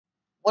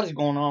What is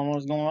going on? What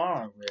is going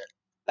on over here?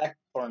 Back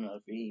for another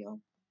video.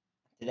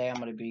 Today I'm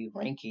going to be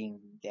ranking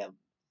the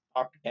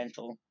our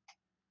potential,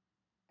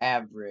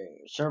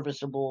 average,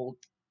 serviceable,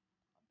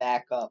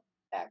 backup,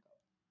 backup,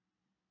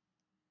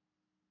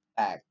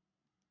 back,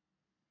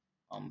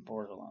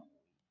 borderline,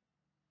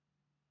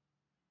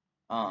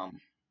 um,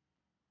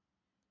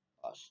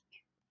 bust,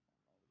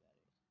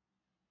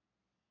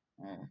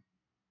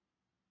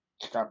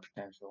 star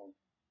potential,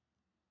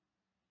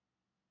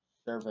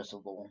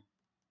 serviceable,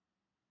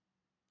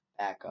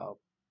 backup.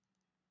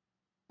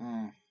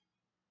 Mm.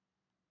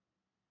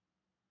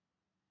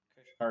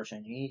 Chris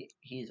Carson,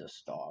 he's a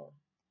star.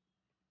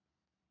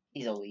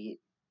 He's elite.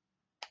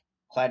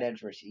 Clyde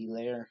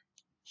Edwards-Helaire,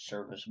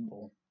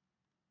 serviceable.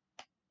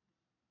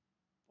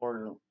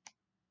 Border,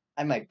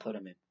 I might put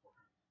him in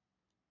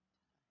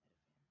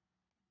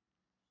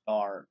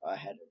star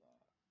ahead of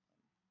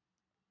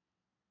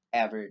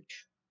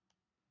average,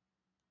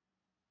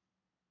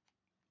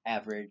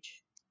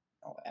 average,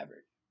 no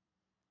average.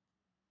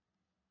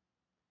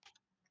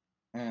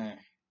 Mm,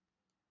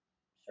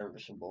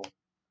 serviceable.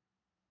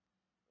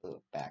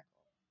 Back.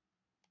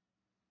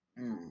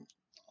 Mm,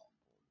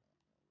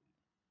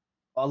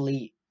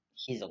 elite.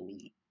 He's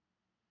elite.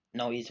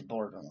 No, he's a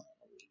borderline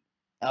elite.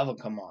 Alvin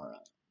Kamara.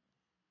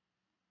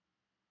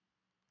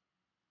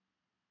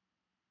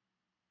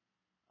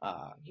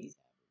 He's if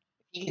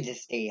he could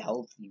just stay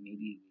healthy, maybe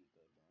he'd be a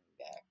good running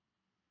back.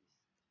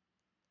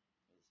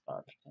 His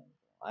star potential.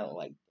 I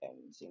like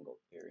Devin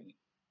Singletary.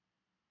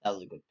 That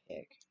was a good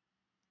pick.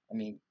 I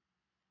mean,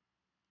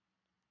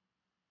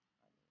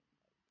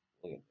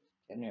 look at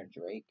this. Kenner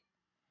Drake.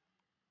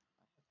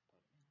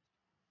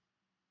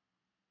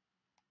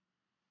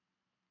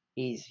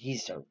 He's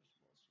serviceable.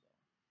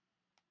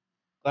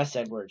 Gus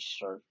Edwards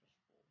serviceable.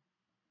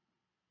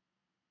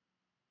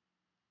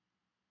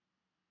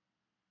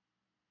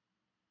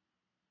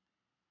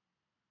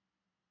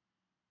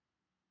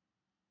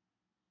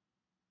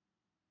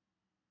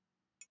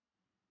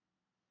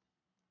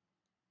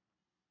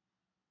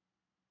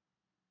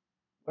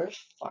 Where's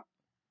fuck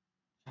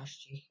Josh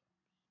Jacobs?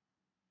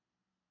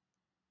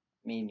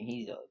 I mean,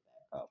 he's a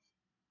backup.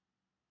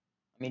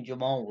 I mean,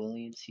 Jamal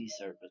Williams, he's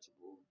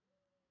serviceable.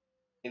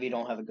 If you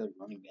don't have a good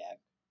running back.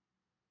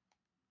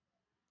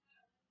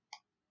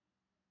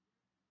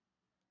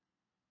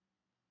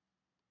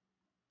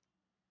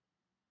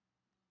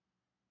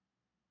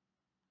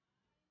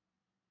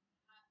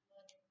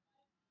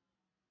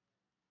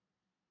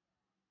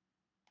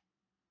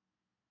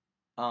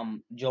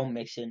 Joe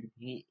Mixon,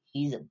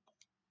 he's a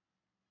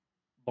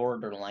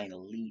borderline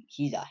elite.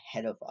 He's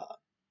ahead of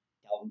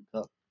Dalvin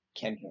Cook,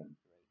 Kendrick Drake.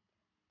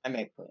 I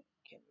may put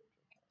Kendrick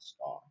Drake in a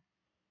star.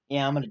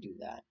 Yeah, I'm gonna do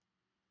that.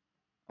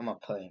 I'm gonna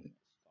put him in a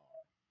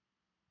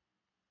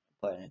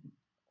star. Put him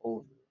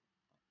over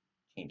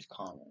James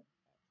Conner.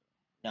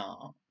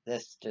 No,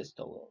 that's just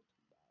a little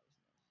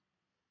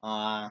too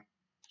biased.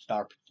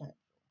 Star percent.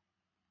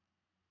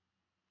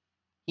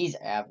 He's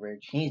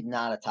average. He's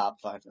not a top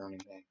 5 running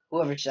back.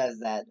 Whoever says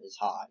that is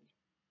high.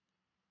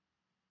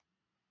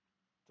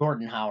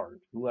 Jordan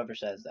Howard. Whoever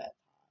says that.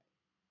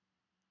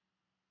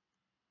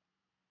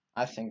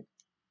 I think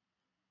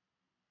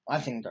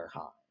they're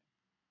high.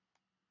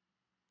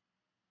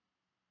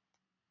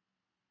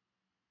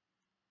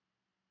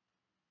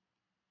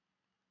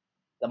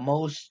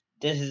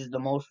 This is the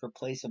most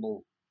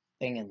replaceable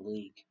thing in the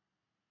league.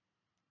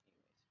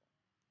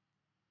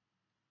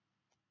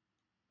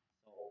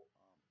 So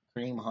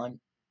Kareem Hunt,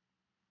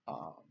 I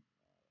would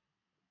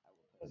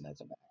put him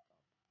as a backup.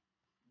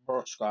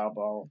 Brooks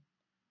Scarborough,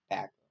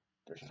 backup.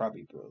 There's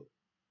probably Brew.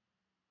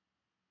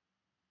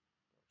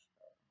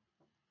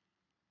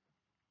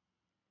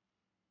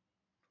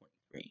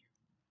 23.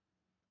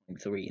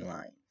 23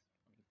 lines.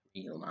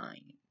 23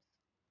 lines.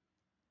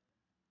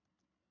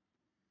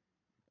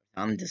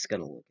 I'm just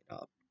gonna look it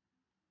up.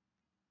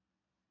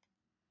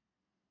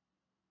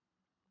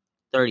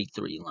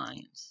 33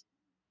 lines.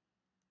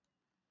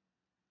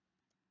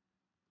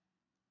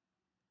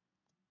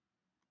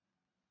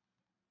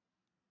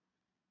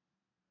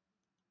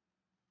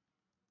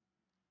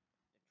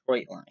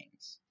 Detroit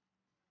lines.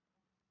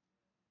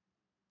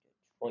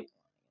 Detroit lines.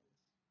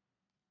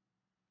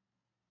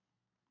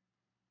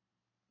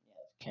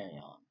 Yes, carry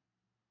on.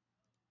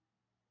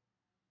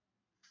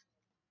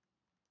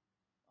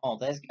 Oh,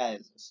 this guy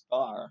is a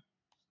star.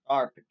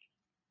 Star.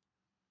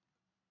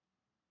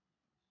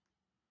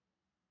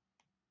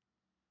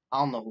 I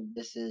don't know who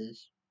this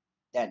is.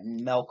 That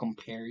Malcolm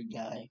Perry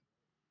guy.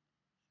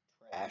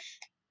 Trash.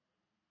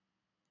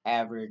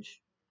 Average.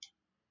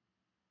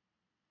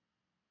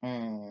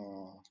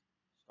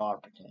 Star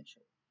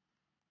potential.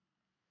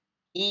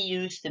 He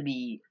used to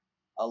be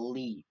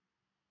elite,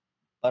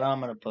 but I'm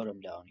gonna put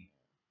him down here.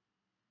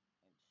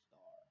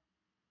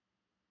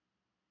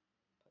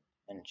 Star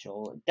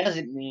potential. It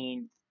doesn't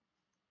mean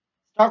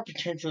star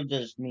potential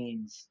just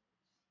means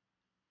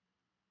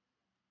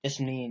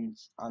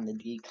on the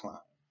decline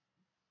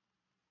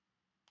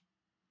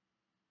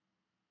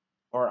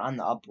or on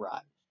the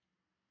uprise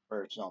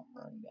for some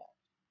running back.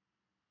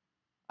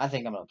 I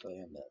think I'm gonna put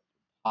him there.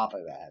 top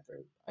of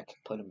average. I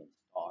could put him in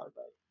star,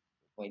 but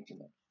way too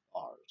many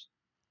stars.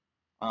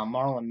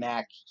 Marlon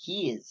Mack,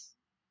 he is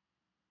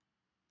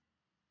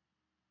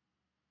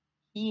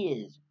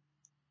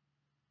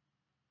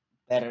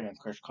better than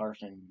Chris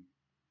Carson.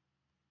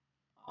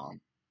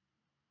 Um,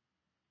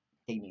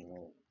 Damian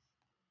Williams.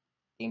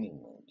 Damian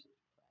Williams.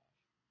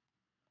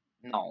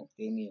 No,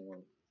 Damian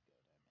Williams.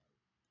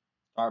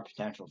 Star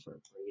potential for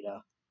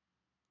Breda.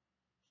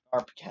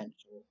 Star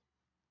potential.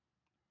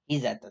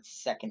 He's at the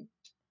second.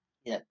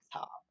 He's at the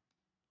top.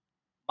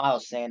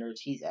 Miles Sanders,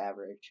 he's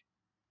average.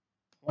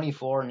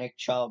 24, Nick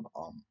Chubb,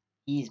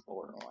 he's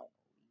borderline.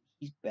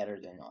 He's better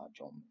than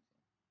Joe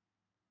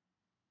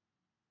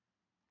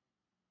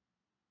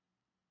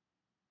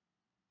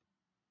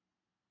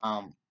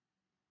Mixon.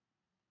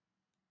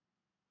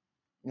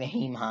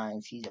 Naheem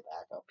Hines, he's a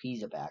backup.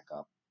 He's a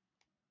backup.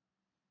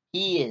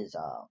 He is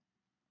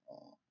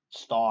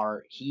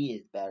star. He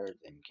is better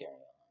than Carry On.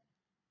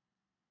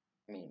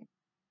 I mean,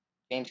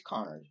 James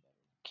Conner is better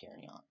than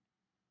Carry On.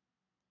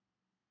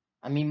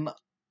 I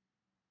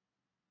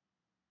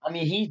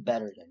mean, he's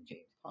better than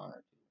James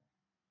Conner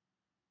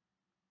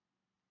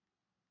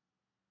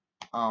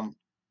too.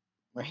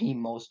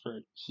 Raheem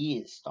Mostert, he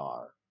is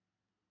star.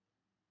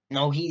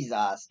 No, he's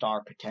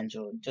star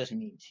potential. It just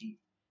means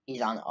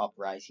he's on the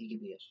uprise. He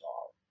could be a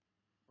star.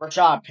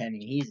 Rashad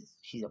Penny,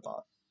 he's a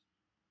bust.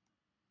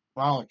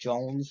 Ronald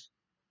Jones,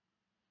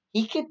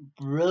 he could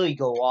really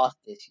go off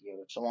this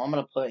year, so I'm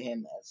gonna put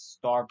him as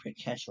star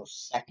potential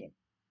second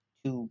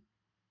to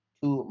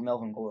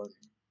Melvin Gordon.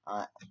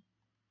 I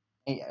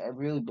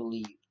really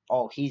believe.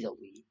 Oh, he's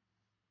elite.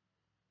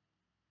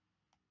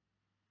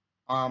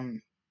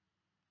 Sony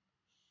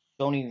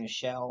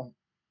Michelle,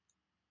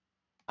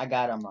 I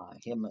got him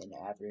an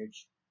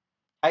average.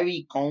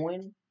 Tyreek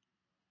Cohen,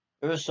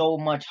 there was so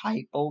much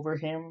hype over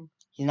him.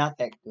 He's not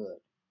that good.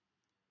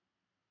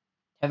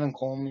 Tevin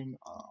Coleman,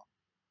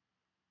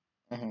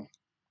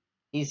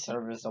 he's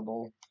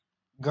serviceable.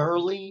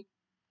 Gurley,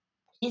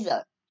 he's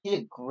a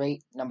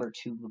great number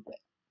two.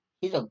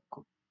 He's a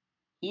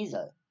he's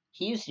a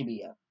he used to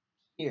be a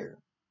here.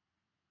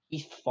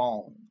 He's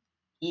fallen.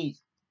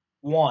 He's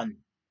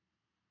 1,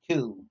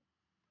 2,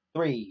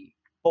 3,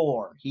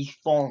 4. He's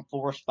fallen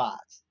 4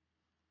 spots.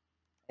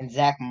 And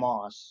Zach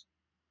Moss,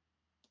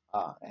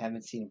 I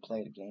haven't seen him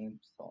play the game,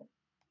 so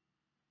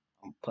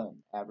I'm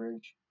putting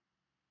average.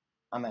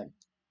 I'm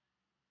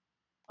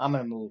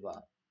gonna move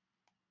up.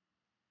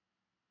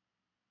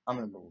 I'm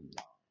gonna move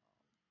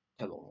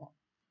to the one.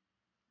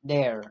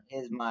 There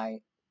is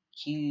my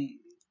key.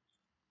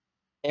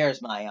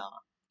 There's my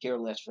tier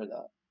list for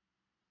the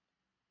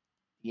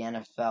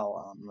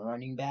NFL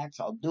running backs.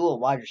 I'll do a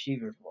wide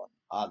receivers one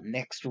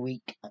next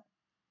week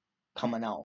coming out.